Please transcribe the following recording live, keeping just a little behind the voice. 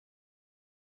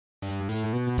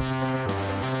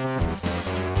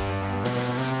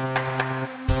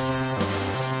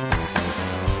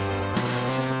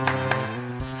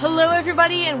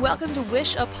everybody, and welcome to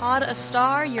Wish a Pod a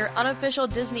Star, your unofficial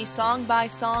Disney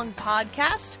song-by-song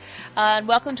podcast. And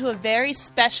welcome to a very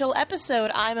special episode.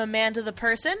 I'm Amanda the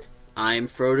Person. I'm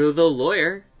Frodo the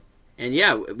Lawyer. And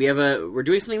yeah, we're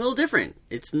doing something a little different.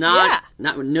 It's not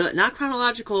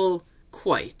chronological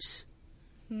quite.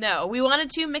 No, we wanted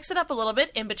to mix it up a little bit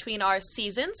in between our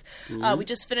seasons. We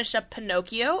just finished up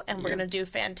Pinocchio, and we're going to do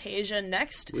Fantasia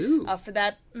next for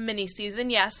that mini-season.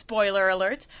 Yeah, spoiler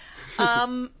alert.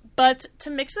 But to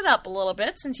mix it up a little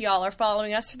bit, since y'all are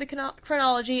following us through the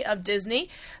chronology of Disney,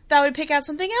 thought we'd pick out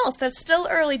something else that's still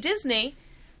early Disney,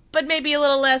 but maybe a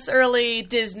little less early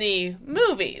Disney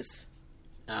movies.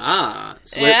 Ah,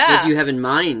 so what do you have in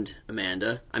mind,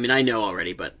 Amanda? I mean, I know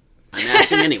already, but I'm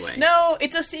asking anyway. No,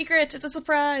 it's a secret. It's a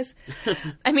surprise.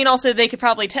 I mean, also, they could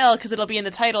probably tell because it'll be in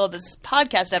the title of this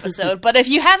podcast episode, but if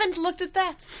you haven't looked at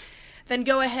that, then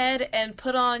go ahead and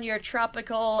put on your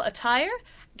tropical attire,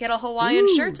 get a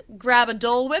Hawaiian shirt, grab a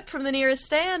Dole Whip from the nearest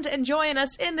stand, and join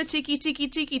us in the Tiki Tiki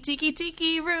Tiki Tiki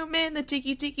Tiki room. In the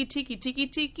Tiki Tiki Tiki Tiki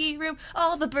Tiki room,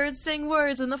 all the birds sing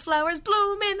words and the flowers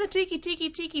bloom in the Tiki Tiki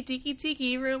Tiki Tiki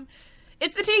Tiki room.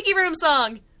 It's the Tiki Room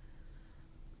song.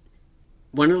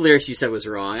 One of the lyrics you said was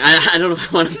wrong. I don't know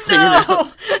if I want to bring it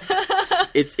out.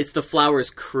 It's the flowers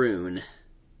croon.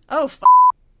 Oh,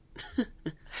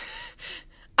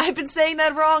 I've been saying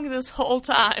that wrong this whole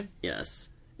time. Yes.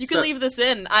 You can leave this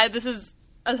in. This is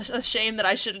a shame that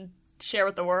I should share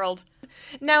with the world.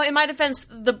 Now, in my defense,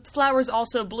 the flowers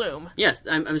also bloom. Yes,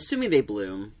 I'm assuming they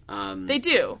bloom. They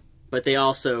do. But they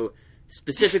also,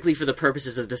 specifically for the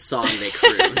purposes of this song, they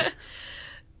croon.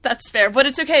 That's fair, but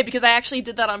it's okay, because I actually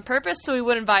did that on purpose so we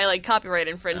wouldn't violate copyright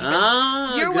infringement.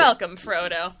 You're welcome,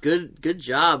 Frodo. Good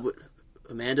job,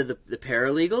 Amanda, the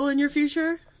paralegal in your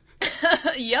future?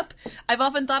 Yep. I've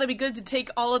often thought it'd be good to take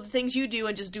all of the things you do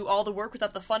and just do all the work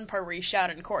without the fun part where you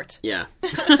shout in court. Yeah.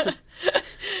 But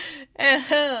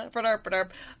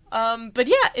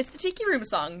yeah, it's the Tiki Room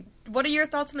song. What are your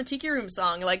thoughts on the Tiki Room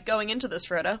song, like, going into this,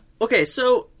 Frodo? Okay,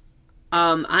 so,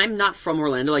 I'm not from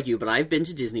Orlando like you, but I've been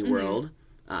to Disney World.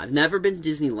 I've never been to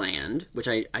Disneyland, which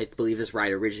I believe this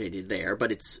ride originated there,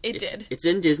 but it's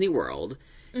in Disney World.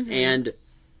 Mm-hmm. And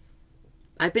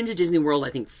I've been to Disney World, I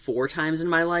think, 4 times in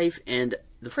my life, and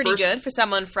Pretty good for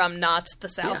someone from not the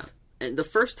South. Yeah. And the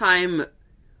first time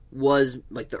was,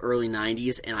 like, the early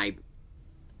 90s, and I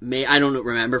don't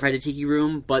remember if I did Tiki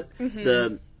Room, but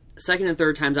the second and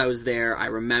third times I was there, I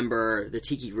remember the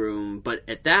Tiki Room, but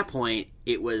at that point,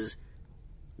 it was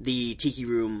the Tiki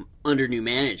Room under new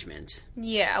management.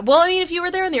 Yeah, well, I mean, if you were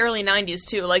there in the early 90s,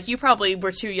 too, like, you probably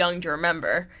were too young to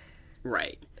remember.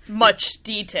 Right. Much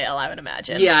detail, I would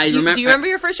imagine. Yeah, do you remember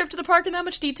your first trip to the park in that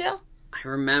much detail? I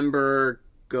remember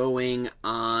going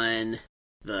on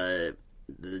the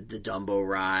Dumbo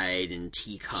ride and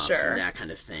teacups and that kind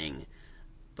of thing.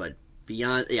 But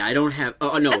beyond, I don't have...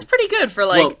 Oh, no. That's pretty good for,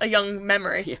 like, a young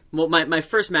memory. Yeah. Well, my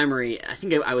first memory, I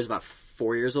think I was about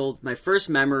 4 years old. My first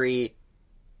memory,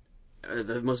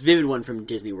 the most vivid one from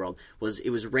Disney World, was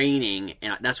it was raining,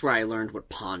 and that's where I learned what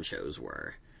ponchos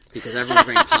were. Because everyone's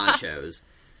wearing ponchos.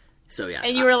 So, yes.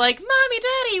 And you were like, Mommy,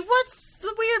 Daddy, what's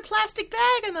the weird plastic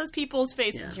bag on those people's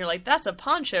faces? Yeah. And you're like, that's a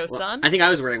poncho, son. I think I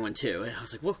was wearing one, too. And I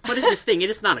was like, what is this thing? It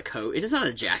is not a coat. It is not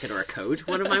a jacket or a coat.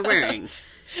 What am I wearing?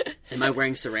 Am I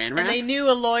wearing saran wrap? And they knew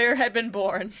a lawyer had been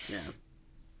born. Yeah.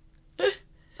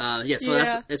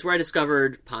 So that's where I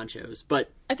discovered ponchos. But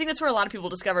I think that's where a lot of people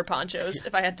discovered ponchos,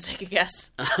 if I had to take a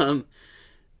guess.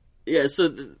 Yeah,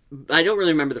 so I don't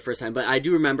really remember the first time, but I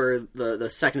do remember the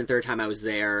second and third time I was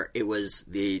there. It was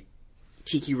the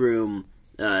Tiki Room,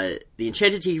 the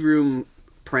Enchanted Tiki Room,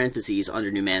 parentheses, under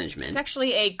new management. It's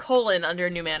actually a colon under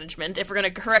new management, if we're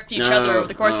going to correct each other over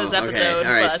the course of this episode. Okay.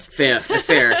 All right, but...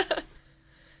 fair.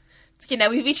 It's okay, now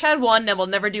we've each had one, and we'll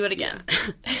never do it again.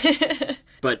 Yeah.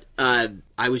 But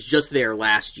I was just there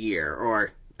last year,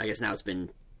 or I guess now it's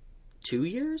been 2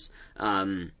 years?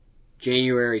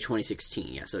 January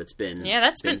 2016, yeah, so it's been... Yeah,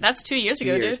 that's 2 years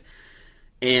ago, dude.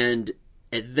 And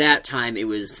at that time, it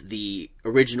was the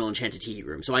original Enchanted Tiki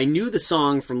Room. So I knew the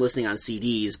song from listening on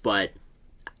CDs, but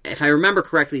if I remember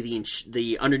correctly,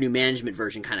 the under new management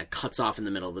version kind of cuts off in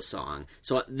the middle of the song.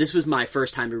 So this was my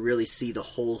first time to really see the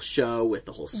whole show with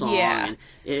the whole song. Yeah,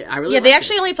 and I really they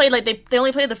actually only played they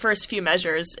only played the first few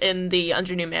measures in the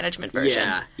under new management version.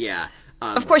 Yeah.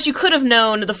 Of course, you could have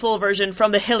known the full version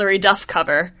from the Hilary Duff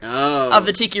cover of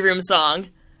the Tiki Room song,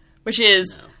 which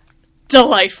is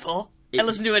delightful. I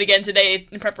listened to it again today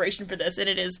in preparation for this, and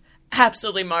it is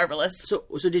absolutely marvelous. So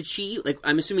did she, like,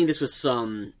 I'm assuming this was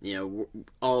some,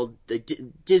 all the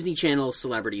Disney Channel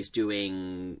celebrities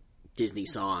doing Disney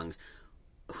songs.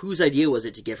 whose idea was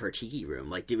it to give her Tiki Room?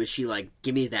 Like, was she like,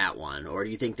 give me that one? Or do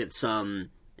you think that some,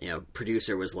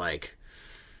 producer was like,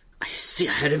 I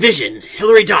had a vision.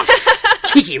 Hilary Duff,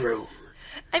 Tiki Room.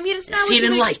 I mean, it's not what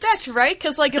you expect, right?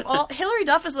 Because, like, Hilary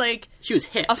Duff is, like... She was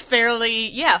hit. A fairly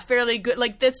good...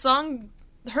 Like, that song...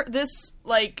 This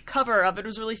cover of it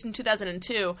was released in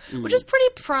 2002, which is pretty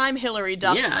prime Hilary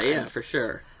Duff time. Yeah, for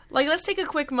sure. Like, let's take a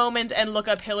quick moment and look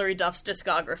up Hilary Duff's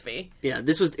discography. Yeah,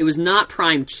 it was not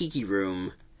prime Tiki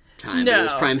Room time, no. But it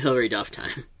was prime Hilary Duff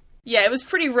time. Yeah, it was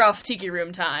pretty rough Tiki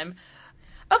Room time.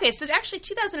 Okay, so actually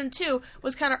 2002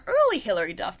 was kind of early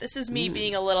Hilary Duff. This is me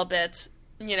being a little bit...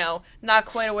 not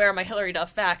quite aware of my Hilary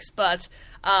Duff facts, but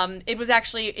it was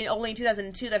actually only in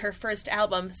 2002 that her first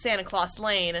album, Santa Claus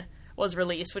Lane, was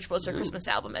released, which was her Christmas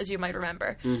album, as you might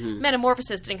remember.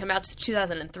 Metamorphosis didn't come out until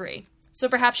 2003. So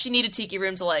perhaps she needed Tiki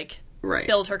Room to,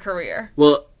 build her career.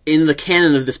 Well, in the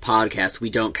canon of this podcast, we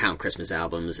don't count Christmas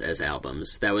albums as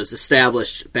albums. That was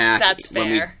established back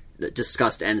when we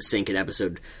discussed NSYNC in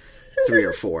episode 3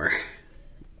 or 4.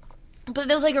 But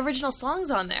there's, original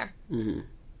songs on there. Mm-hmm.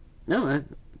 No,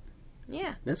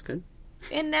 yeah, that's good.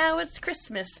 And now it's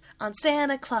Christmas on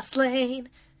Santa Claus Lane.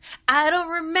 I don't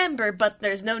remember, but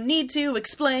there's no need to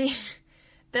explain.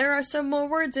 There are some more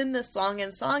words in this song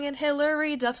and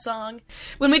Hilary Duff song.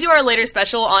 When we do our later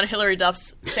special on Hilary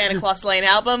Duff's Santa Claus Lane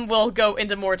album, we'll go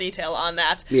into more detail on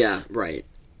that. Yeah, right.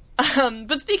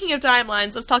 But speaking of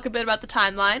timelines, let's talk a bit about the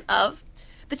timeline of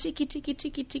the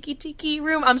Tiki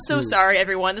Room. I'm so sorry,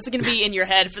 everyone. This is going to be in your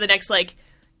head for the next,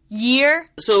 year?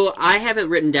 So I have it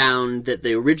written down that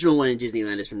the original one in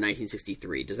Disneyland is from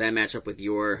 1963. Does that match up with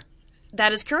your...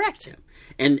 That is correct. Yeah.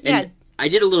 And I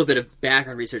did a little bit of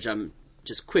background research on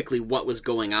just quickly what was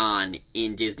going on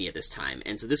in Disney at this time.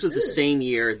 And so this was the same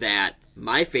year that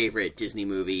my favorite Disney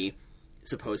movie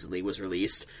supposedly was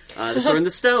released. The Sword in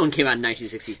the Stone came out in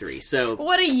 1963. So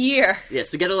what a year. Yeah,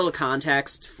 so get a little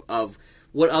context of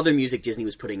what other music Disney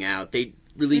was putting out. They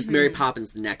released Mary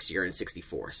Poppins the next year in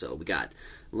 64. So we got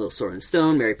a little Sword in the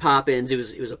Stone, Mary Poppins. It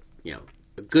was a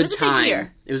good time. Big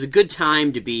year. It was a good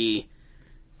time to be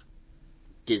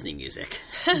Disney music.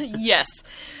 Yes.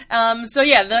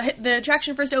 The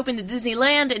attraction first opened at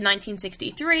Disneyland in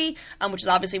 1963, which is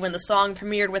obviously when the song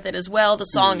premiered with it as well. The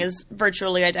song is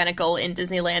virtually identical in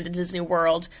Disneyland and Disney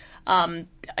World,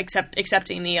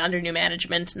 excepting the under new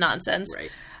management nonsense.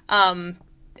 Right.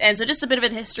 And so just a bit of a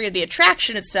history of the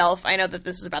attraction itself. I know that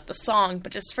this is about the song,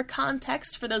 but just for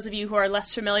context, for those of you who are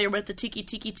less familiar with the Tiki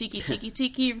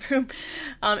Room,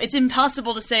 it's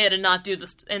impossible to say it and not do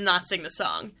this and not sing the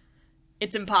song.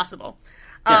 It's impossible.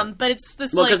 Yeah. But it's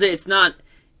this because it's not,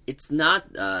 it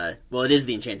is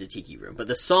the Enchanted Tiki Room, but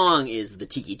the song is the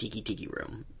Tiki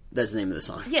Room. That's the name of the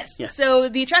song. Yes. Yeah. So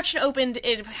the attraction opened,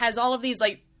 it has all of these,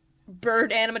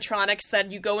 bird animatronics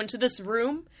that you go into this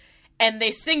room, and they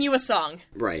sing you a song.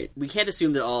 Right. We can't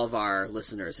assume that all of our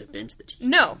listeners have been to the Tiki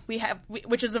Room. No,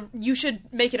 which is you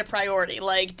should make it a priority.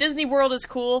 Disney World is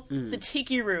cool, the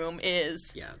Tiki Room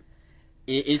is... Yeah.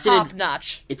 It's top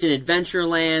notch. It's an adventure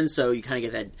land, so you kind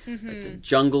of get that the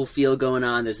jungle feel going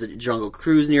on. There's the Jungle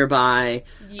Cruise nearby.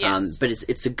 Yes. But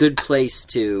it's a good place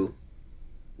to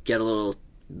get a little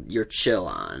your chill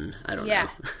on. I don't know.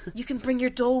 You can bring your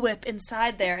Dole Whip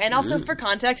inside there. And also for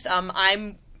context, I'm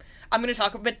going to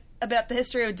talk a bit about the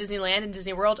history of Disneyland and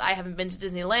Disney World. I haven't been to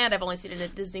Disneyland. I've only seen it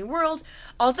at Disney World.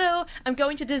 Although, I'm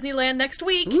going to Disneyland next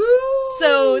week. Woo!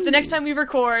 So, the next time we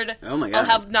record, oh my God. I'll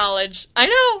have knowledge. I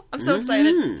know! I'm so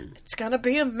excited. It's gonna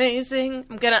be amazing.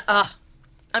 I'm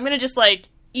gonna just,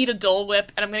 eat a Dole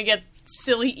Whip, and I'm gonna get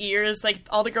silly ears like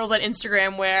all the girls on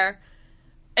Instagram wear.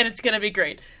 And it's gonna be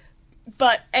great.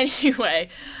 But anyway,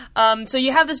 so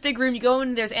you have this big room, you go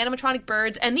in, there's animatronic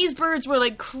birds, and these birds were,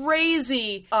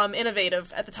 crazy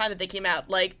innovative at the time that they came out.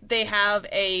 They have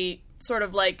a sort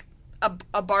of,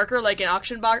 a barker, an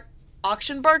auction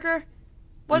barker?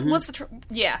 What's the...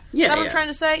 Yeah. Is that what I'm trying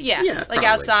to say? Yeah. Probably.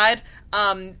 Outside,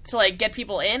 to, get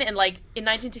people in, and, in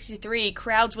 1963,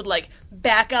 crowds would,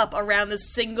 back up around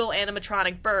this single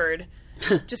animatronic bird,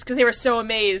 just because they were so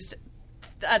amazed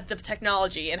at the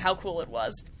technology and how cool it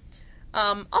was.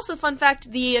 Also, fun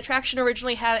fact, the attraction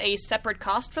originally had a separate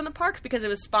cost from the park because it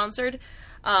was sponsored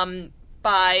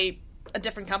by a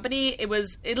different company. It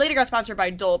later got sponsored by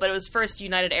Dole, but it was first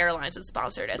United Airlines that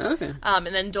sponsored it. Okay. And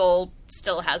then Dole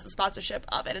still has the sponsorship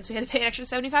of it, and so you had to pay an extra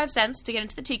 75 cents to get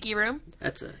into the Tiki Room.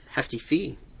 That's a hefty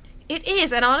fee. It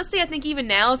is, and honestly, I think even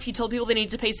now, if you told people they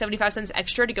needed to pay 75 cents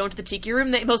extra to go into the Tiki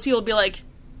Room, most people would be like,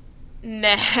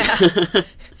 nah.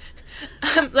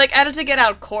 I had to get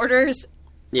out quarters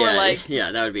Yeah, or like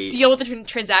yeah, that would be... deal with the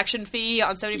transaction fee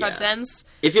on 75 Yeah. cents.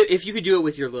 If you could do it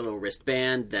with your little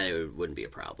wristband, then it wouldn't be a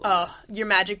problem. Oh, your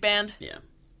Magic Band.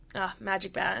 Yeah.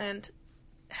 Magic Band.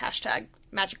 Hashtag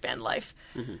Magic Band life.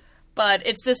 Mm-hmm. But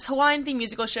it's this Hawaiian-themed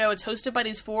musical show. It's hosted by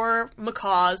these 4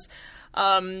 macaws,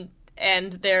 and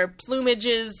their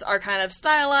plumages are kind of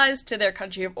stylized to their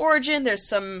country of origin. There's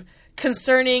some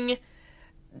concerning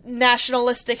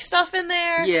nationalistic stuff in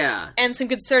there. Yeah. And some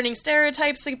concerning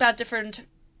stereotypes about different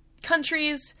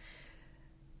countries.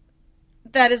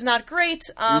 That is not great,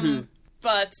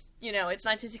 but, you know, it's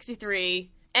 1963,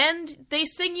 and they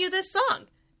sing you this song.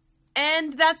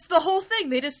 And that's the whole thing.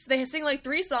 They sing like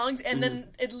 3 songs, and then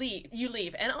you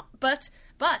leave. And but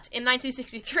in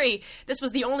 1963, this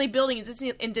was the only building in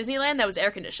Disneyland that was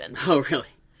air conditioned. Oh, really?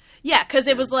 Yeah, because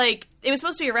it was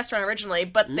supposed to be a restaurant originally,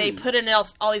 but they put in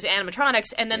all these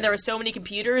animatronics, and then there were so many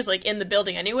computers like in the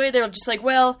building anyway. They were just like,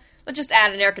 well, let's just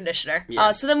add an air conditioner.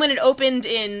 Yeah. So then when it opened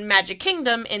in Magic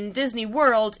Kingdom in Disney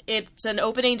World, it's an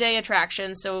opening day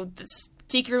attraction. So this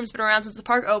Tiki Room's been around since the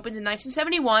park opened in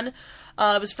 1971.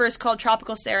 It was first called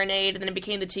Tropical Serenade, and then it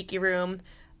became the Tiki Room.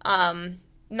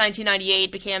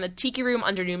 1998 became the Tiki Room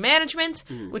under new management,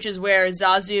 which is where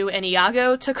Zazu and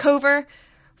Iago took over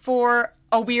for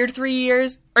a weird 3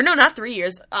 years. Or no, not 3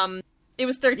 years. It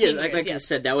was 13 years, like I yes.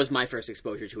 said, that was my first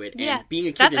exposure to it. And Yeah, being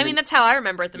a kid... that's how I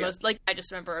remember it the most. Like, I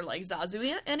just remember, like,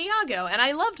 Zazu and Iago, and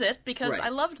I loved it because Right. I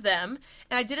loved them,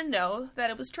 and I didn't know that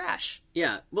it was trash.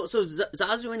 Yeah, well, so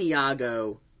Zazu and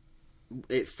Iago,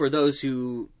 for those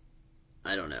who...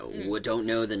 I don't know, don't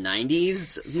know the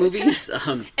 90s movies.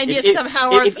 And yet somehow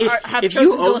have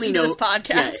chosen to listen to this podcast.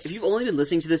 Yeah, if you've only been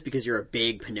listening to this because you're a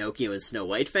big Pinocchio and Snow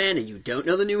White fan and you don't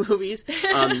know the new movies,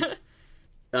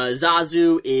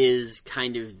 Zazu is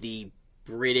kind of the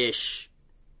British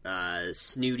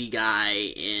snooty guy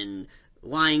in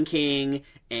Lion King,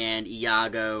 and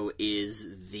Iago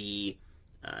is the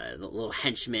little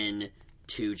henchman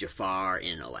to Jafar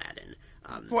in Aladdin.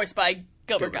 Voiced by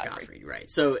Gilbert Gottfried. Right.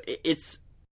 So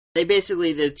they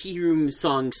basically, the Tea Room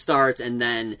song starts, and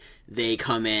then they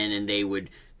come in, and they were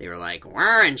like,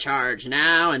 we're in charge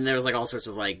now, and there was like all sorts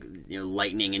of like, you know,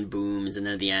 lightning and booms, and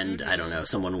then at the end, I don't know,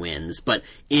 someone wins. But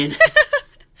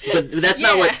but that's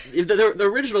not what, the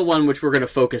original one, which we're going to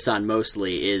focus on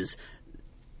mostly, is,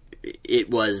 it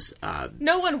was...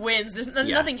 no one wins. There's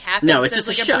nothing happens. No, it's There's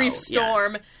just like a show. brief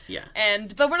storm. Yeah.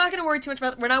 But we're not going to worry too much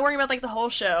about... We're not worrying about, like, the whole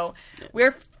show. Yeah.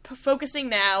 We're focusing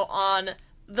now on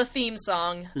the theme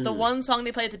song. The one song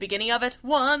they play at the beginning of it.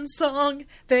 One song.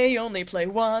 They only play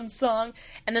one song.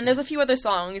 And then there's a few other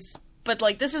songs. But,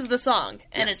 like, this is the song.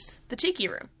 And it's the Tiki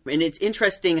Room. And it's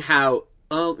interesting how...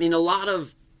 I mean, a lot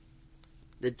of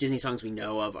the Disney songs we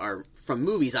know of are from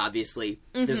movies, obviously.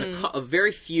 There's a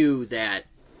very few that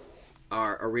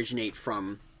originate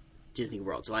from Disney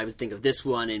World. So I would think of this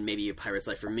one and maybe A Pirate's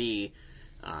Life for Me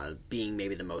being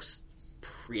maybe the most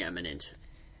preeminent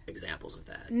examples of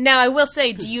that. Now, I will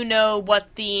say, do you know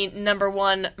what the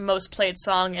 #1 most played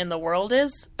song in the world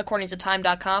is, according to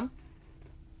Time.com?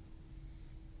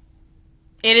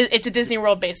 It's a Disney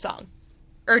World-based song.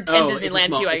 Or and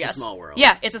Disneyland, too, I guess. It's a Small World.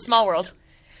 Yeah, it's a Small World.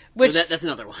 Which, so that's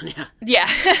another one, yeah. Yeah.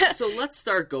 So let's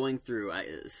start going through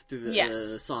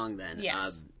the song then.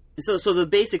 Yes. So the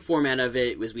basic format of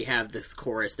it was we have this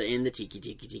chorus in the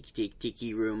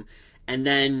Tiki Room, and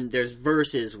then there's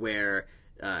verses where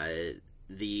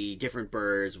the different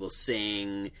birds will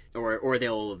sing, or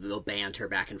they'll banter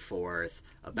back and forth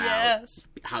about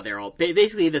how they're all...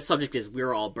 Basically, the subject is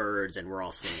we're all birds and we're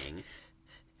all singing.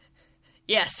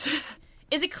 Yes.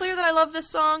 Is it clear that I love this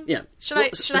song? Yeah.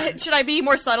 Should I be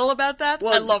more subtle about that?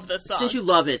 Well, I love this song. Since you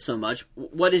love it so much,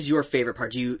 what is your favorite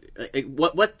part? Do you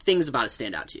what things about it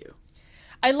stand out to you?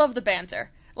 I love the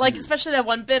banter. Like, especially that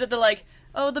one bit of the, like,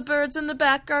 oh, the birds in the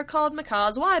back are called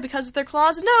macaws. Why? Because of their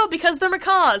claws? No, because they're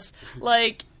macaws.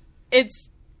 Like, it's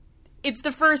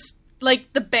the first,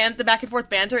 like, the back and forth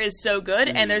banter is so good,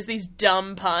 and there's these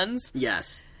dumb puns.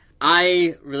 Yes.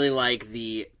 I really like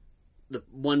the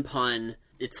one pun.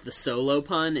 It's the solo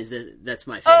pun. That's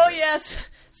my favorite. Oh, yes.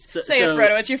 Say it,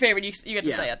 Frodo. It's your favorite. You get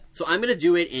to say it. So I'm going to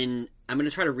do it I'm going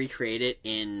to try to recreate it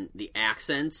in the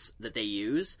accents that they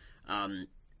use.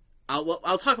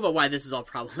 I'll talk about why this is all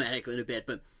problematic in a bit,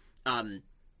 but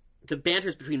the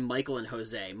banter's between Michael and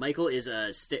Jose. Michael is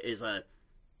a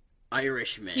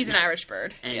Irishman. He's an Irish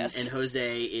bird, and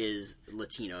Jose is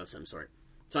Latino of some sort.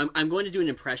 So I'm going to do an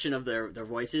impression of their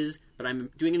voices, but I'm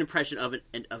doing an impression of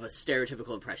a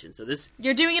stereotypical impression. So this...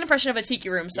 You're doing an impression of a Tiki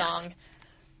Room song.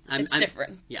 Yes. It's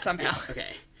different, somehow.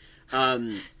 Okay.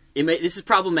 This is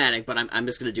problematic, but I'm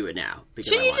just going to do it now.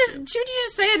 Shouldn't you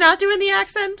just say it not doing the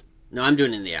accent? No, I'm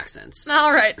doing it in the accents.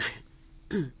 All right.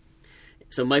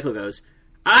 So Michael goes,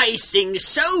 I sing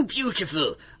so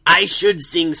beautiful, I should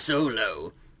sing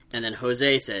solo. And then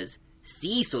Jose says,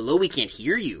 see, so low we can't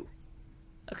hear you.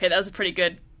 Okay, that was a pretty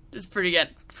good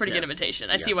imitation.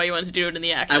 I see why you wanted to do it in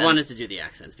the accent. I wanted to do the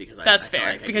accents because that's I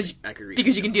fair, like because I could read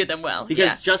because you them. can do them well.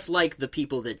 Because just like the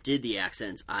people that did the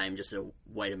accents, I'm just a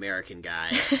white American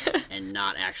guy and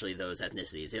not actually those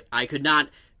ethnicities. If I could not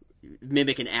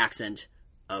mimic an accent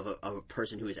of a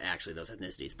person who is actually those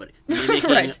ethnicities, but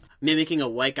mimicking a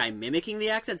white guy mimicking the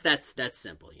accents, that's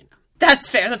simple, you know. That's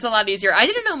fair. That's a lot easier. I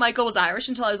didn't know Michael was Irish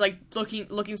until I was like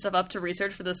looking stuff up to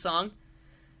research for this song.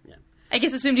 Yeah. I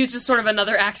guess assumed he was just sort of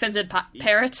another accented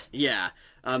parrot. Yeah.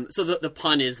 So the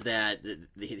pun is that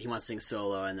he wants to sing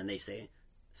solo, and then they say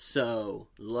so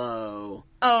low.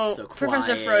 Oh, so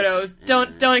Professor quiet,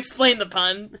 Frodo, don't explain the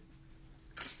pun.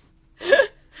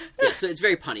 Yeah, so it's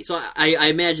very punny. So I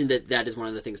imagine that is one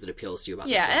of the things that appeals to you about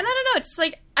this song. And I don't know, it's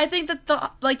like, I think that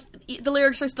the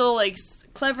lyrics are still, like,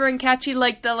 clever and catchy,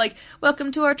 like,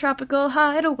 welcome to our tropical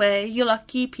hideaway, you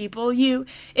lucky people, you.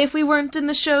 If we weren't in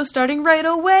the show starting right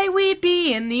away, we'd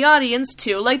be in the audience,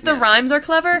 too. Like, the rhymes are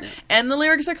clever, and the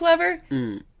lyrics are clever.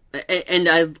 Mm.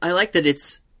 And I like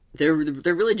that they're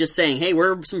really just saying, hey,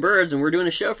 we're some birds, and we're doing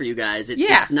a show for you guys.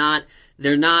 It's not,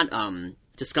 they're not,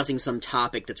 discussing some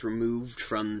topic that's removed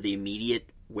from the immediate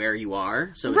where you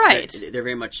are. So they're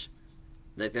very much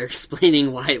like they're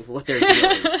explaining what their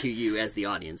deal is to you as the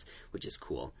audience, which is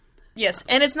cool. Yes,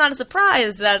 and it's not a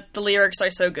surprise that the lyrics are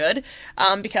so good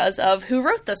because of who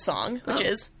wrote the song, which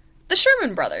is the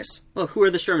Sherman Brothers. Well, who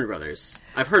are the Sherman Brothers?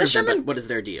 I've heard of them, but what is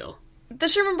their deal? The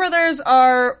Sherman Brothers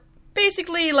are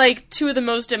basically like two of the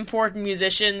most important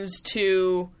musicians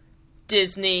to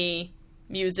Disney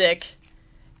music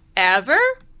ever.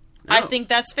 I think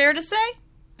that's fair to say.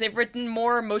 They've written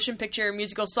more motion picture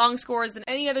musical song scores than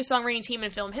any other songwriting team in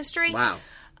film history. Wow.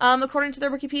 According to their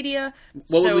Wikipedia.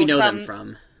 What would we know them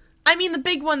from? I mean, the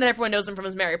big one that everyone knows them from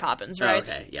is Mary Poppins, right?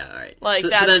 Oh, okay, yeah, all right. Like, so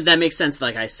that makes sense.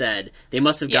 Like I said, they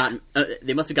must have gotten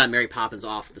Mary Poppins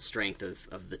off the strength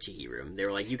of the Tiki Room. They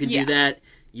were like, you can do that.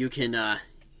 You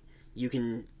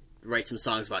can write some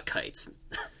songs about kites.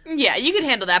 Yeah, you can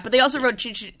handle that. But they also wrote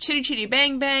Chitty Chitty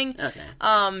Bang Bang,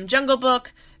 Jungle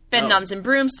Book, Bedknobs and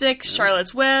Broomsticks,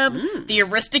 Charlotte's Web, The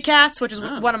Aristocats, which is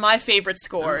one of my favorite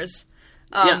scores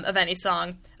of any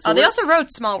song. So they also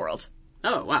wrote Small World.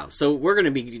 Oh, wow. So we're going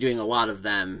to be doing a lot of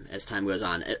them as time goes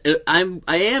on. I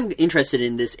am interested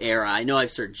in this era. I know I've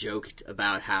sort of joked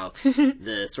about how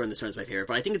the Sword and the Stone is my favorite,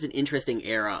 but I think it's an interesting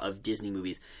era of Disney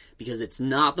movies because it's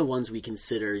not the ones we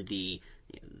consider the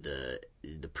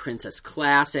princess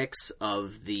classics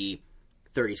of the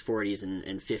 30s, 40s,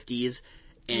 and 50s.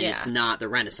 And it's not the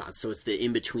Renaissance, so it's the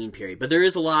in-between period. But there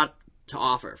is a lot to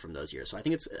offer from those years, so I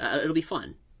think it'll be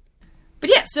fun. But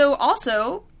yeah, so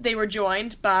also, they were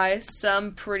joined by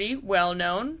some pretty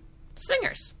well-known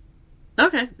singers.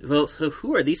 Okay, well,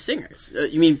 who are these singers?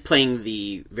 You mean playing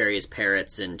the various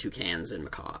parrots and toucans and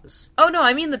macaws? Oh, no,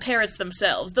 I mean the parrots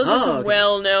themselves. Those are some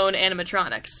well-known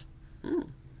animatronics. Hmm.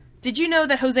 Did you know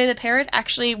that Jose the Parrot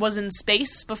actually was in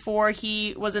space before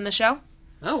he was in the show?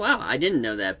 Oh, wow, I didn't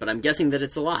know that, but I'm guessing that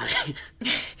it's a lie.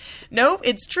 No,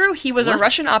 it's true. He was a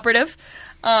Russian operative,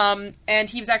 and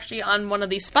he was actually on one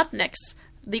of these Sputniks,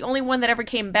 the only one that ever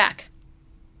came back.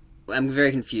 I'm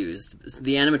very confused.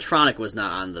 The animatronic was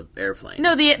not on the airplane.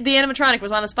 No, the animatronic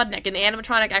was on a Sputnik, and the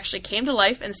animatronic actually came to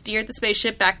life and steered the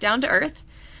spaceship back down to Earth.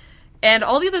 And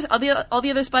all the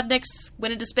other Sputniks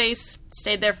went into space,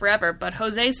 stayed there forever, but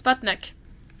Jose's Sputnik,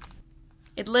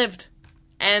 it lived.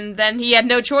 And then he had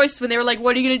no choice when they were like,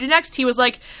 what are you going to do next? He was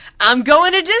like, I'm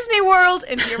going to Disney World!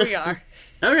 And here we are.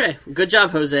 Okay, good job,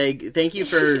 Jose. Thank you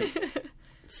for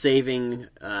saving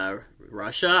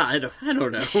Russia. I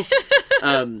don't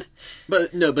know.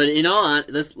 But in all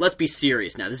honesty, let's be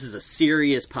serious now. This is a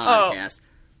serious podcast.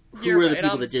 Who are the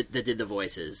people that did the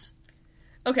voices?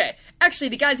 Okay, actually,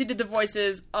 the guys who did the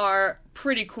voices are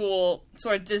pretty cool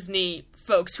sort of Disney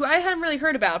folks who I hadn't really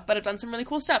heard about, but have done some really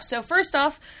cool stuff. So first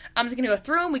off, I'm just going to go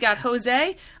through them. We got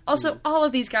Jose. Also, all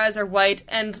of these guys are white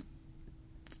and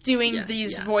doing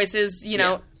these voices, you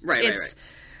know. Right.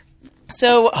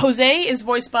 So Jose is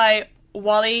voiced by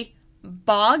Wally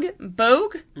Boag?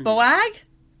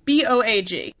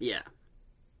 B-O-A-G. Yeah.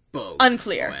 Boag.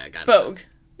 Unclear. Boag.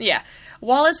 Yeah.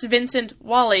 Wallace Vincent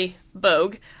Wally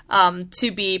Boag,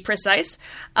 to be precise.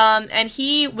 And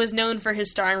he was known for his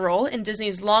starring role in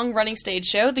Disney's long-running stage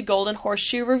show, The Golden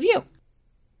Horseshoe Revue.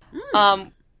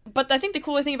 But I think the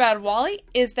cooler thing about Wally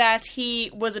is that he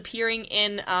was appearing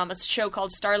in a show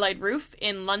called Starlight Roof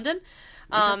in London,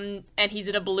 and he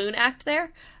did a balloon act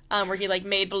there, where he,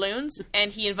 made balloons,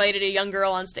 and he invited a young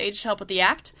girl on stage to help with the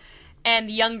act. And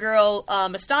the young girl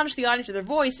astonished the audience with her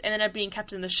voice and ended up being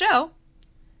kept in the show.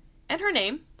 And her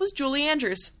name was Julie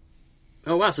Andrews.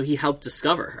 Oh, wow, so he helped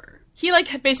discover her. He,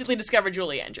 basically discovered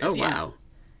Julie Andrews. Oh, wow.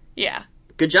 Yeah.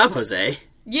 Good job, Jose.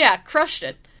 Yeah, crushed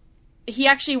it. He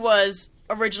actually was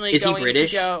originally Is he going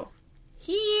British? to go...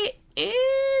 He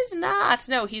is not.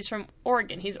 No, he's from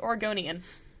Oregon. He's Oregonian.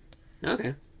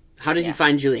 Okay. How did he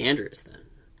find Julie Andrews, then?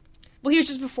 Well, he was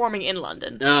just performing in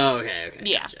London. Oh, okay,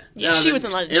 Yeah. gotcha. Yeah, she was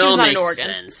in London. It She all was not in makes Oregon.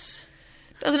 sense.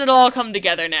 Doesn't it all come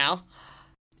together now?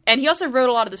 And he also wrote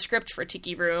a lot of the script for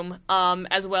Tiki Room,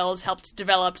 as well as helped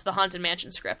develop the Haunted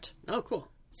Mansion script. Oh, cool.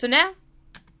 So now,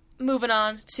 moving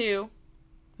on to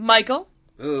Michael.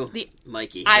 Ooh, The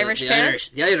Mikey. Irish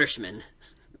parent? The Irishman.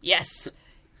 Yes.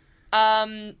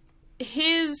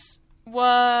 His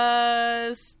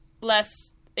was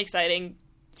less exciting.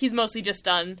 He's mostly just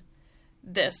done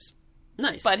this.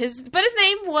 Nice. But his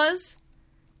name was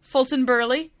Fulton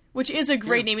Burley, which is a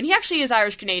great name, and he actually is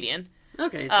Irish Canadian.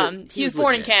 Okay, so he was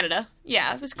born in legit. Canada.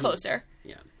 Yeah, it was closer.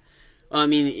 Yeah. Well, I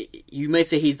mean, you might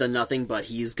say he's done nothing, but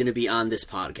he's going to be on this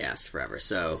podcast forever.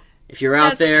 So if you're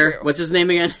out That's there, true. what's his name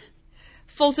again?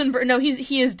 No,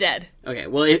 he is dead. Okay,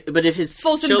 well, but if his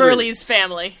Fulton children, Burley's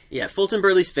family. Yeah, Fulton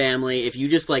Burley's family. If you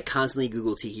just constantly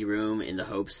Google Tiki Room in the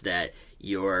hopes that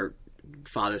your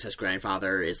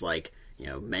father/grandfather is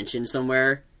mentioned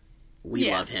somewhere,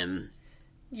 we love him.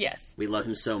 Yes. We love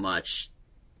him so much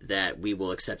that we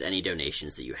will accept any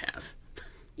donations that you have.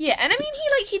 Yeah, and I mean,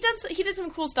 he did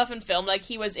some cool stuff in film. Like,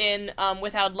 he was in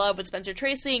Without Love with Spencer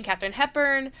Tracy and Katharine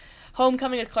Hepburn,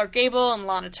 Homecoming with Clark Gable and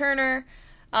Lana Turner.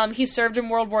 He served in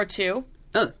World War II.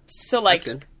 Oh, So, that's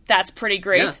good. that's pretty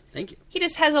great. Yeah, thank you. He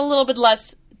just has a little bit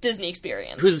less Disney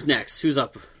experience. Who's next? Who's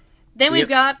up? Then we've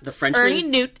got the Frenchman?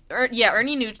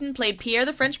 Ernie Newton played Pierre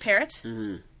the French Parrot.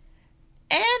 Mm-hmm.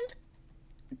 And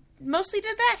mostly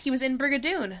did that. He was in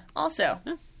Brigadoon also.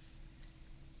 Yeah.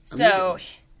 So,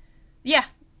 yeah.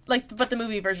 But the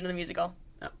movie version of the musical.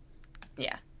 Oh.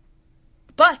 Yeah.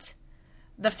 But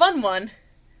the fun one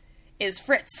is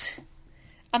Fritz.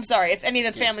 I'm sorry, if any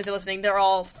of the families are listening, they're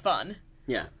all fun.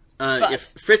 Yeah. But-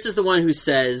 If Fritz is the one who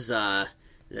says,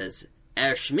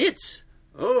 Herr Schmidt.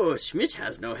 Oh, Schmidt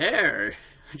has no hair.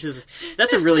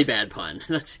 That's a really bad pun.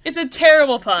 It's a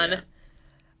terrible pun. Yeah.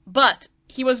 But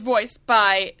he was voiced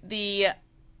by the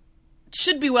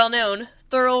should be well known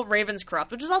Thurl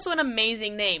Ravenscroft, which is also an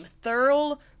amazing name.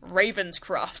 Thurl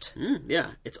Ravenscroft.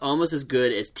 Yeah, it's almost as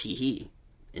good as Teehee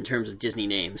in terms of Disney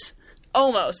names.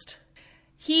 Almost.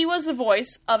 He was the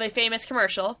voice of a famous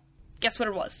commercial. Guess what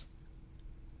it was?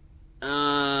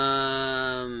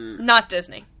 Not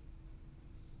Disney.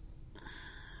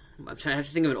 I'm trying to have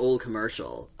to think of an old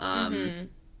commercial. Yeah,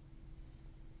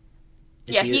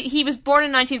 he was born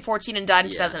in 1914 and died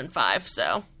in 2005,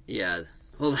 so... Yeah.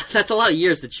 Well, that's a lot of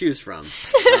years to choose from.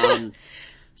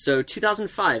 So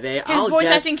 2005, eh? His voice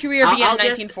acting career began in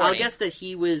 1940. I'll guess that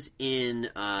he was in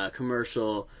a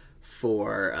commercial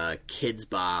for Kids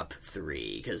Bop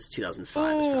 3, because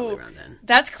 2005 was probably around then.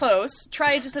 That's close.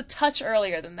 Try just a touch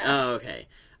earlier than that. Oh, okay.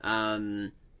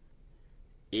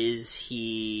 Is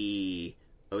he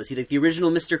like the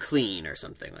original Mr. Clean or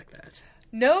something like that?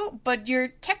 No, but you're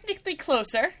technically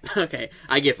closer. Okay,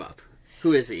 I give up.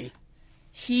 Who is he?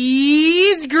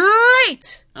 He's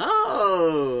great!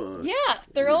 Oh! Yeah,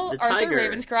 Thurl The Arthur tiger.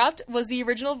 Ravenscroft was the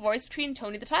original voice between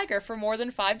Tony the Tiger for more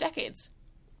than 5 decades.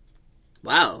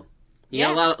 Wow. He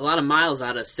Yeah. got a lot of miles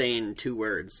out of saying 2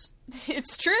 words.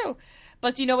 It's true.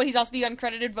 But do you know what he's also the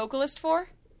uncredited vocalist for?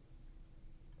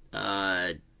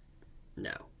 No.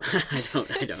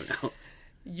 I don't know.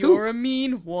 You're a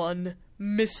mean one,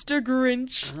 Mr.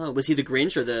 Grinch. Oh, was he the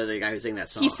Grinch or the guy who sang that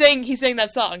song? He sang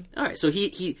that song. Alright, so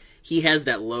he has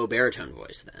that low baritone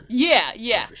voice then. Yeah.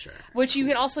 Oh, for sure. Which you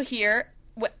can also hear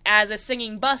as a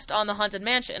singing bust on the Haunted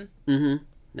Mansion. Mm-hmm.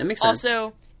 That makes sense.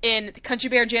 Also, in the Country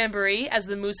Bear Jamboree, as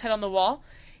the moose head on the wall,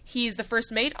 he's the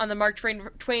first mate on the Mark Twain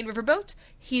Riverboat.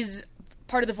 He's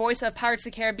part of the voice of Pirates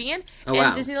of the Caribbean and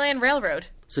wow. Disneyland Railroad.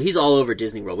 So he's all over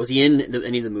Disney World. Was he in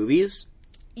any of the movies?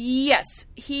 Yes,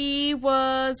 he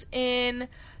was in...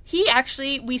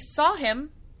 we saw him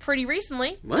pretty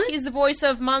recently. What? He's the voice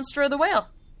of Monstro the Whale.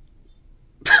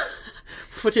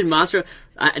 What did Monstro...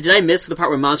 did I miss the part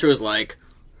where Monstro was like,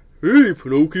 "Hey,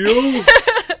 Pinocchio"?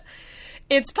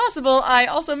 It's possible I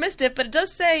also missed it, but it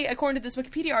does say, according to this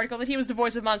Wikipedia article, that he was the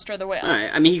voice of Monstro the Whale.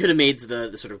 Alright, I mean, he could have made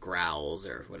the sort of growls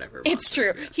or whatever. It's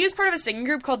true. He was part of a singing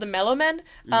group called the Mellow Men,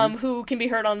 who can be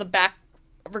heard on the back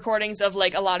recordings of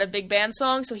a lot of big band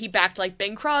songs. So he backed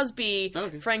Bing Crosby,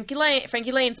 Okay. Frankie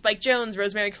Lane, Spike Jones,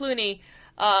 Rosemary Clooney,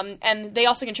 and they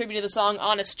also contributed the song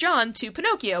Honest John to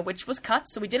Pinocchio, which was cut,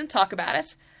 so we didn't talk about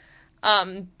it.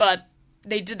 But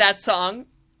they did that song.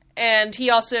 And he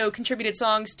also contributed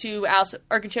songs to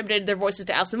contributed their voices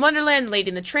to Alice in Wonderland, Lady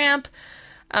and the Tramp.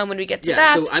 When we get to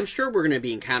that, so I'm sure we're going to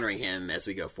be encountering him as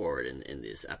we go forward in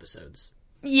these episodes.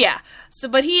 Yeah.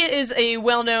 But he is a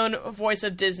well-known voice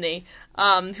of Disney,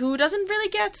 who doesn't really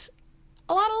get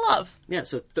a lot of love. Yeah.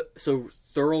 So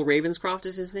Thurl Ravenscroft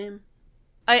is his name.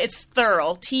 It's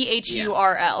Thurl, Thurl.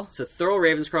 Yeah. So Thurl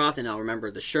Ravenscroft, and I'll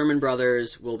remember the Sherman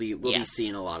Brothers. We'll be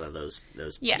seeing a lot of those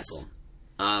people.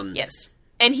 Yes.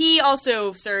 And he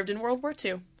also served in World War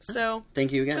II. So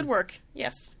thank you again. Good work.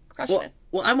 Yes. Crushing it.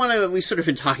 Well, we've sort of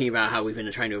been talking about how we've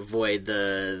been trying to avoid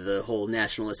the whole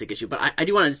nationalistic issue, but I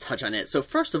do want to touch on it. So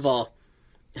first of all,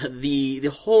 the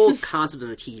whole concept of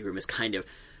the tiki room is kind of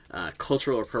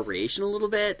cultural appropriation a little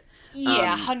bit.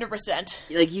 Yeah,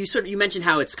 100%. Like you mentioned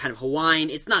how it's kind of Hawaiian.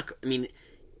 It's not. I mean,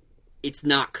 it's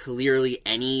not clearly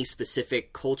any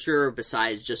specific culture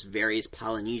besides just various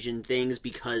Polynesian things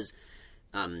because.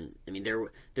 I mean,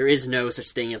 there is no such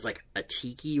thing as, like, a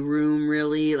tiki room,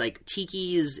 really. Like,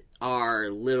 tikis are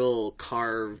little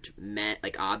carved,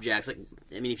 objects. Like,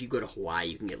 I mean, if you go to Hawaii,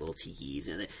 you can get little tikis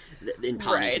in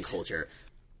Polynesian culture.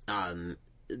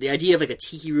 The idea of, like, a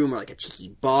tiki room or, like, a tiki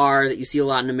bar that you see a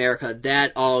lot in America,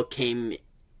 that all came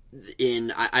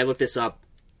in... I looked this up.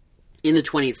 In the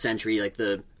 20th century, like,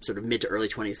 the sort of mid to early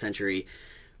 20th century,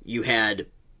 you had...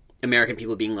 American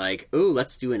people being like, "Oh,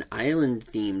 let's do an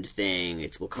island-themed thing.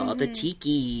 We'll call it the tiki."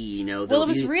 You know, well, it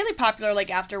was really popular like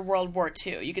after World War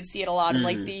II. You could see it a lot in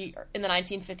in the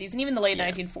 1950s and even the late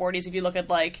 1940s. If you look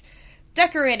at like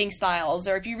decorating styles,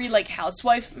 or if you read like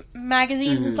housewife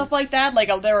magazines and stuff like that, like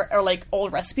there are like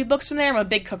old recipe books from there. I'm a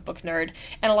big cookbook nerd,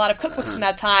 and a lot of cookbooks from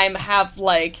that time have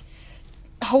like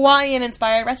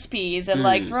Hawaiian-inspired recipes and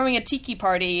like throwing a tiki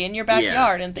party in your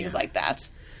backyard and things like that.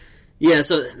 Yeah,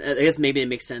 so I guess maybe it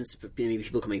makes sense, but maybe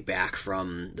people coming back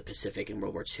from the Pacific in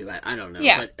World War II, I don't know.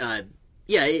 Yeah. But,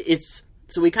 it's...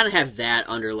 So we kind of have that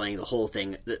underlying the whole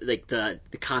thing, like the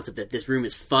concept that this room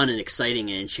is fun and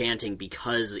exciting and enchanting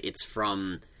because it's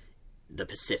from the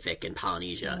Pacific and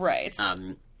Polynesia. Right.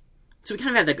 So we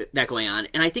kind of have that going on,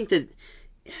 and I think that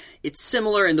it's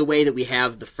similar in the way that we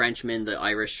have the Frenchmen, the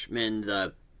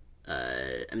Irishmen,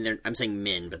 I'm saying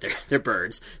men, but they're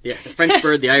birds. The French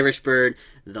bird, the Irish bird,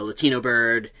 the Latino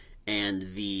bird,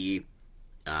 and the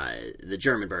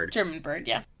German bird. German bird,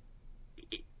 yeah.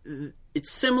 It's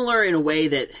similar in a way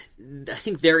that I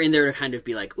think they're in there to kind of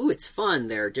be like, ooh, it's fun.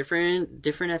 There are different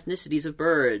ethnicities of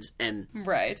birds, and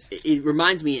right. It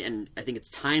reminds me, and I think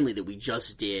it's timely that we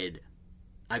just did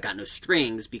I've Got No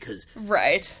Strings because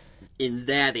right in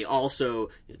that they also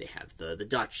they have the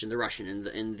Dutch and the Russian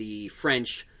and the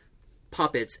French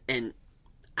puppets, and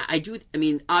I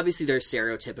mean, obviously they're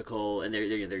stereotypical and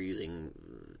they're using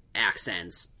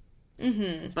accents,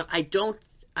 but I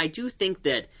do think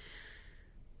that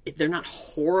they're not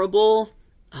horrible,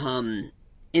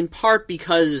 in part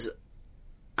because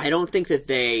I don't think that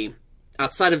they,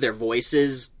 outside of their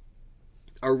voices,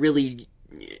 are really,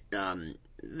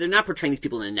 they're not portraying these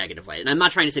people in a negative light. And I'm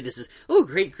not trying to say this is, oh,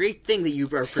 great thing that you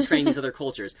are portraying these other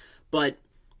cultures, but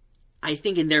I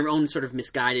think in their own sort of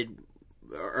misguided,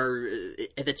 or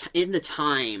in the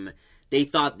time, they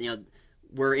thought,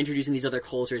 we're introducing these other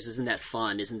cultures, isn't that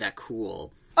fun, isn't that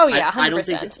cool? Oh yeah,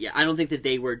 100%. I don't think that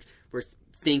they were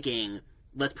thinking,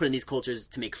 let's put in these cultures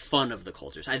to make fun of the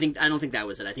cultures. I don't think that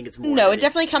was it. I think it's more... No, it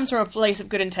definitely comes from a place of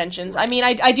good intentions. Right. I mean,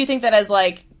 I do think that as,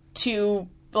 Frodo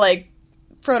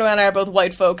and I are both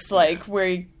white folks,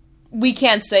 we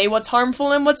can't say what's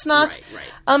harmful and what's not,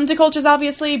 right. To cultures,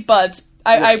 obviously, but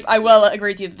I will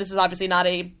agree with you that this is obviously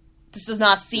this does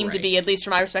not seem to be, at least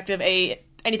from my perspective,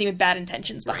 anything with bad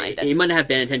intentions behind it. You might not have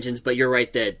bad intentions, but you're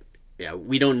right that,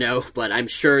 we don't know, but I'm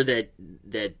sure that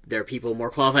there are people more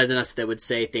qualified than us that would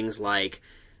say things like,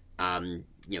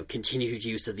 continued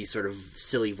use of these sort of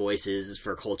silly voices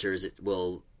for cultures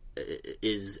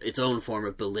is its own form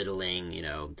of belittling,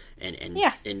 and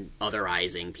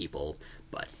otherizing people.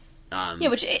 But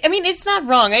which, I mean, it's not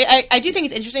wrong. I do think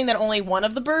it's interesting that only one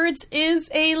of the birds is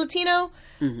a Latino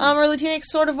or Latinx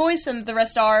sort of voice, and the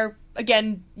rest are,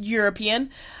 again,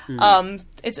 European. I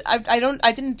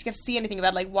didn't get to see anything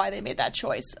about why they made that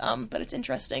choice, but it's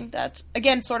interesting that,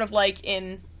 again, sort of like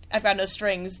in I've Got No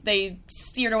Strings, they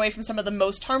steered away from some of the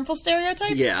most harmful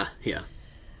stereotypes. Yeah.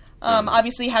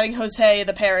 Obviously having Jose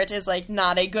the parrot is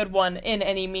not a good one in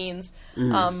any means,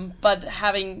 but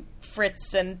having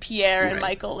Fritz and Pierre and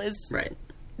Michael is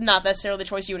not necessarily the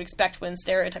choice you would expect when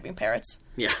stereotyping parrots.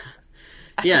 Yeah.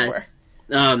 As it were.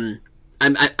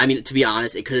 I mean, to be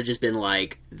honest, it could have just been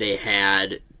they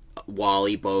had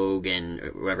Wally Bogue and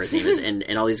whatever his name is,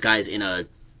 and all these guys in a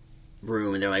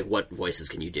room and they're like, what voices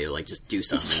can you do? Like, just do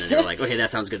something. And they're like, okay, that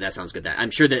sounds good.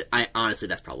 I'm sure that honestly,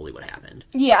 that's probably what happened.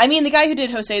 Yeah, I mean, the guy who did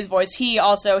Jose's voice, he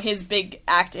also, his big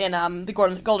act in the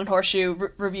Golden Horseshoe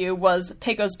review was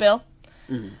Pecos Bill,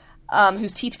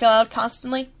 whose teeth fell out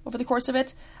constantly over the course of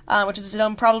it, which is its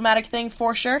own problematic thing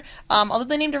for sure. Although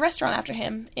they named a restaurant after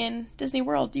him in Disney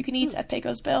World. You can eat at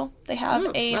Pecos Bill. They have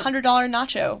a $100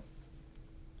 nacho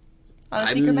on a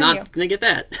secret menu. I'm not going to get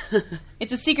that.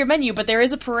 It's a secret menu, but there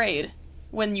is a parade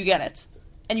when you get it.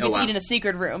 And you get to eat in a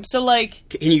secret room. So, like...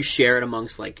 Can you share it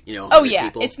amongst, like, you know, oh, yeah.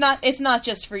 people? It's not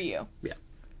just for you. Yeah.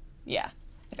 Yeah.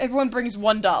 If everyone brings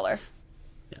 $1...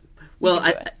 Yeah. Well,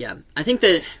 I think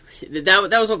that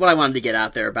was what I wanted to get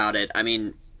out there about it. I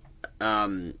mean,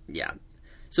 yeah.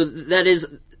 So that is...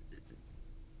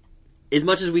 As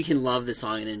much as we can love the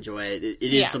song and enjoy it,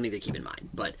 it is something to keep in mind.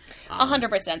 But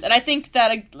 100%. And I think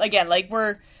that, again, like,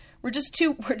 we're just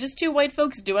two white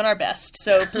folks doing our best.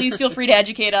 So please feel free to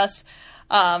educate us.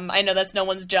 I know that's no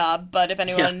one's job, but if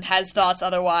anyone has thoughts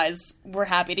otherwise, we're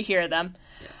happy to hear them.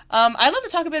 Yeah. I'd love to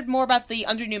talk a bit more about the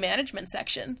under new management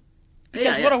section.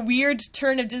 Because what a weird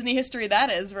turn of Disney history that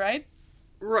is, right?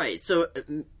 Right. So,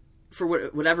 for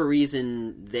whatever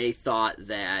reason, they thought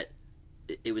that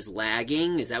it was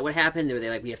lagging. Is that what happened? Were they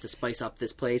like, we have to spice up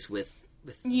this place with...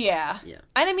 Yeah.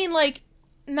 And I mean, like,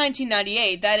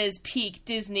 1998, that is peak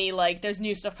Disney, like, there's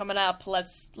new stuff coming up,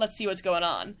 let's see what's going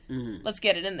on. Mm-hmm. Let's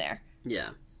get it in there.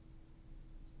 Yeah.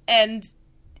 And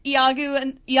Iago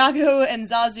and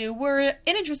Zazu were an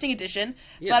interesting addition,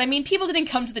 but I mean, people didn't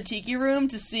come to the Tiki Room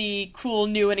to see cool,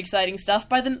 new, and exciting stuff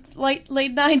by the late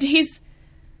 90s.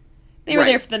 They were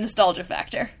there for the nostalgia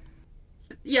factor.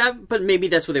 Yeah, but maybe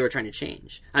that's what they were trying to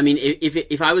change. I mean,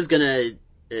 if I was gonna...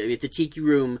 if the Tiki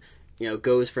Room, you know,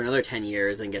 goes for another 10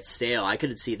 years and gets stale, I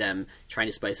could see them trying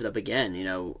to spice it up again. You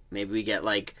know, maybe we get,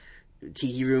 like,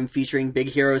 Tiki Room featuring Big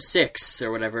Hero 6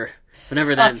 or whatever.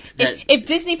 Whenever if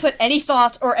Disney put any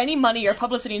thought or any money or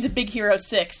publicity into Big Hero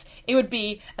 6, it would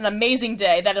be an amazing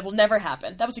day that it will never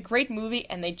happen. That was a great movie,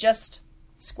 and they just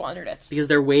squandered it. Because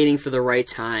they're waiting for the right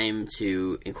time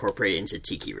to incorporate it into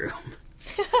Tiki Room.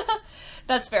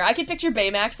 That's fair. I could picture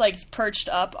Baymax, like, perched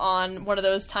up on one of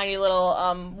those tiny little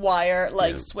wire,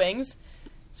 like, swings.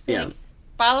 Yeah. Like,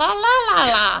 ba la la la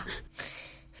la.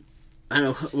 I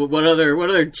don't know. What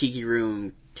other Tiki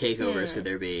Room takeovers could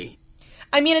there be?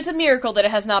 I mean, it's a miracle that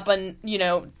it has not been, you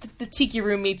know, the Tiki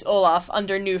Room meets Olaf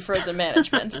under new Frozen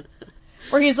management.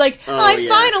 Where he's like, I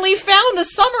finally found the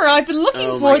summer I've been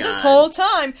looking for this whole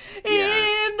time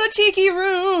in the Tiki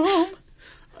Room.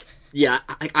 Yeah,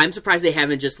 I'm surprised they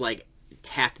haven't just, like,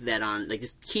 tacked that on, like,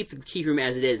 just keep the Tiki Room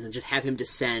as it is and just have him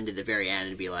descend at the very end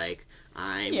and be like,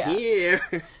 I'm here.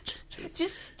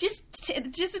 Just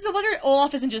it's a wonder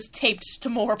Olaf isn't just taped to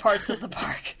more parts of the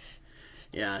park.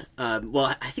 Yeah.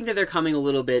 Well, I think that they're coming a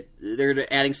little bit.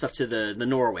 They're adding stuff to the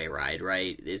Norway ride,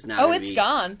 right? Is now. It's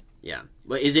gone. Yeah.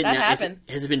 Well, is it? That happened.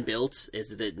 Has it been built?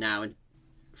 Is it now?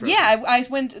 Yeah, I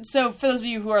went. So for those of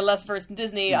you who are less versed in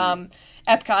Disney,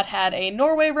 Epcot had a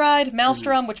Norway ride,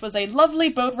 Maelstrom, which was a lovely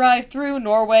boat ride through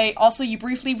Norway. Also, you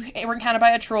briefly were encountered by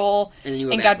a troll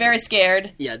and got very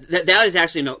scared. Yeah, that is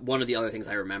actually one of the other things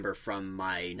I remember from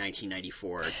my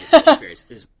 1994 Disney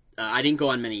experience. I didn't go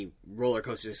on many roller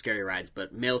coasters or scary rides,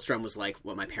 but Maelstrom was like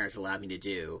what my parents allowed me to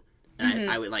do,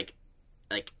 and I would like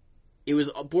it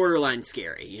was borderline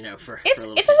scary, you know. It's a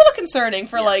little concerning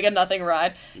for like a nothing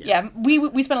ride. Yeah,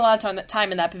 we spent a lot of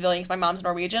time in that pavilion because my mom's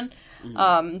Norwegian,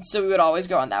 so we would always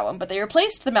go on that one. But they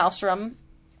replaced the Maelstrom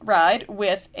ride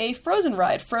with a Frozen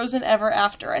ride, Frozen Ever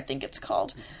After, I think it's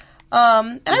called.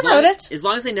 And I rode it. As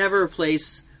long as they never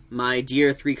replace my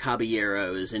dear Three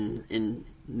Caballeros in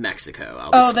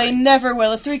Mexico. They never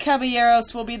will. The Three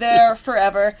Caballeros will be there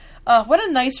forever. What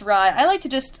a nice ride. I like to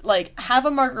just, like, have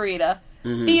a margarita,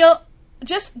 feel,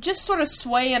 just sort of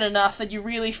sway in enough that you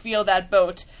really feel that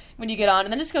boat when you get on,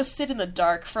 and then just go sit in the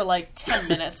dark for, like, 10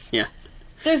 minutes. Yeah.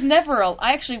 There was like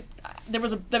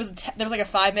a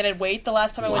 5-minute wait the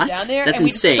last time I went down there, That's and we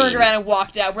insane. just turned around and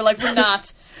walked out. We're like,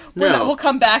 we'll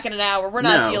come back in an hour. We're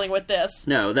not dealing with this.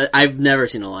 No, I've never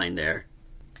seen a line there.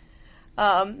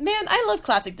 Man, I love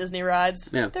classic Disney rides.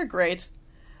 Yeah. They're great.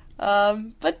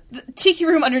 But the Tiki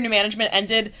Room under new management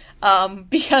ended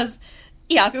because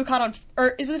Iago caught on...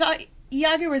 Or was it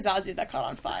Iago or Zazu that caught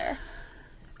on fire?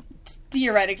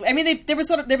 Theoretically. I mean, there was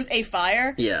a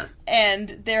fire. Yeah. And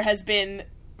there has been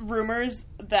rumors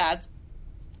that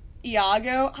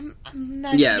Iago... I'm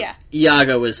not... Yeah.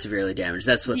 Iago was severely damaged.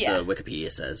 That's what the Wikipedia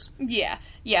says. Yeah.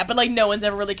 Yeah, but, like, no one's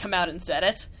ever really come out and said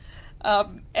it.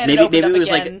 And maybe it was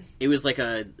again. it was like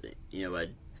a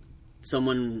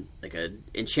someone, like a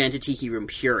Enchanted Tiki Room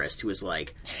purist who was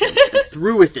like, I'm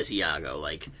through with this, Iago,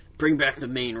 like, bring back the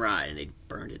main ride, and they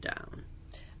burned it down.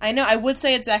 I know, I would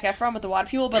say it's Zac Efron with the water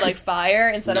people, but like fire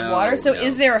instead of water. So no.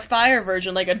 Is there a fire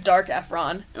version, like a dark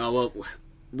Efron? Oh, well,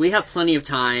 we have plenty of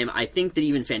time. I think that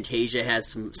even Fantasia has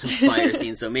some fire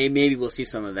scenes, so maybe we'll see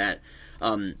some of that.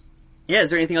 Is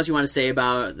there anything else you want to say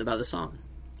about the song?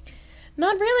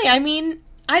 Not really. I mean,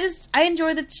 I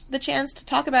enjoy the chance to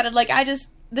talk about it. Like,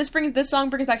 this song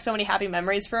brings back so many happy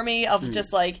memories for me of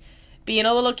just like being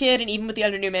a little kid, and even with the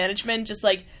under new management, just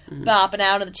like bopping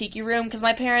out in the tiki room. Because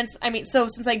my parents, so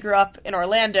since I grew up in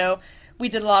Orlando, we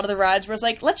did a lot of the rides where it's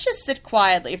like, let's just sit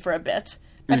quietly for a bit.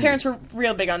 My parents were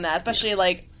real big on that, especially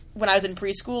like when I was in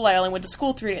preschool. I only went to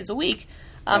school 3 days a week.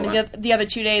 Wow. The other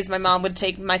 2 days, my mom would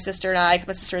take my sister and I, because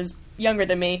my sister is younger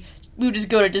than me, we would just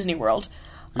go to Disney World.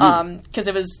 Because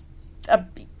it was a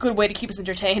good way to keep us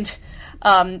entertained.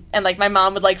 And, like, my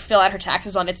mom would, like, fill out her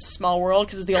taxes on It's a Small World,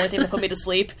 because it was the only thing that put me to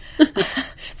sleep.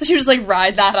 So she would just, like,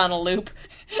 ride that on a loop.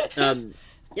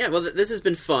 Well, this has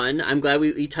been fun. I'm glad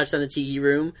we touched on the Tiki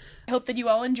Room. I hope that you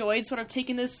all enjoyed sort of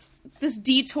taking this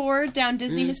detour down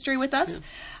Disney history with us.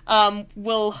 Yeah.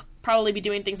 We'll probably be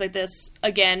doing things like this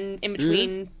again in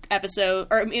between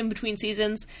in between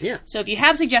seasons. Yeah. So if you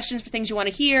have suggestions for things you want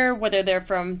to hear, whether they're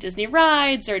from Disney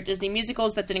rides or Disney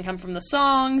musicals that didn't come from the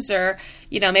songs, or,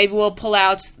 maybe we'll pull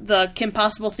out the Kim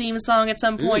Possible theme song at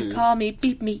some point. Call me,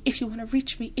 beep me, if you want to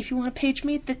reach me, if you want to page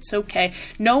me, that's okay.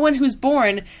 No one who's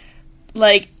born,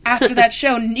 like, after that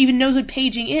show even knows what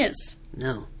paging is.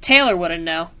 No. Taylor wouldn't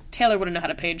know. Taylor wouldn't know how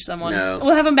to page someone. No.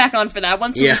 We'll have him back on for that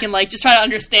one, so we can, like, just try to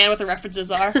understand what the references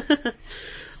are.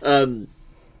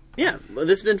 Well,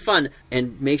 this has been fun.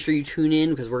 And make sure you tune in,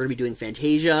 because we're going to be doing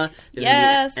Fantasia. There's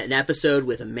Yes! going to be an episode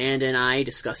with Amanda and I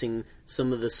discussing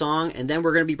some of the song. And then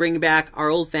we're going to be bringing back our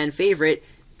old fan favorite,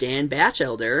 Dan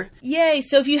Batchelder. Yay!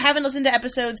 So if you haven't listened to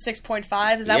episode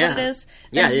 6.5, is that what it is?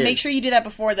 Then it is. Make sure you do that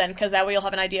before then, because that way you'll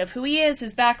have an idea of who he is,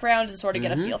 his background, and sort of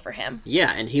get a feel for him.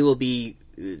 Yeah, and he will be...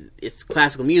 It's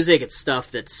classical music, it's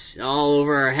stuff that's all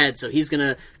over our heads, so he's going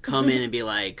to come in and be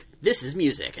like, this is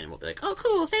music, and we'll be like, oh,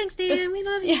 cool, thanks, Dan, we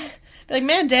love you. Yeah. Be like,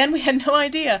 man, Dan, we had no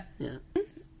idea. Yeah.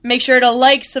 Make sure to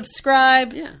like,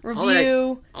 subscribe, all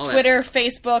review, that Twitter,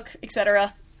 Facebook,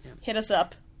 etc. Yeah. Hit us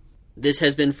up. This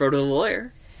has been Frodo the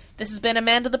Lawyer. This has been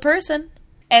Amanda the Person.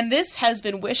 And this has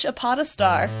been Wish Upon a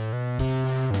Star.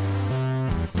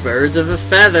 Birds of a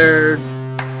feather.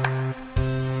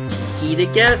 Tiki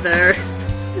together.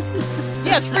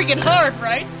 Yeah, it's freaking hard,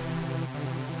 right?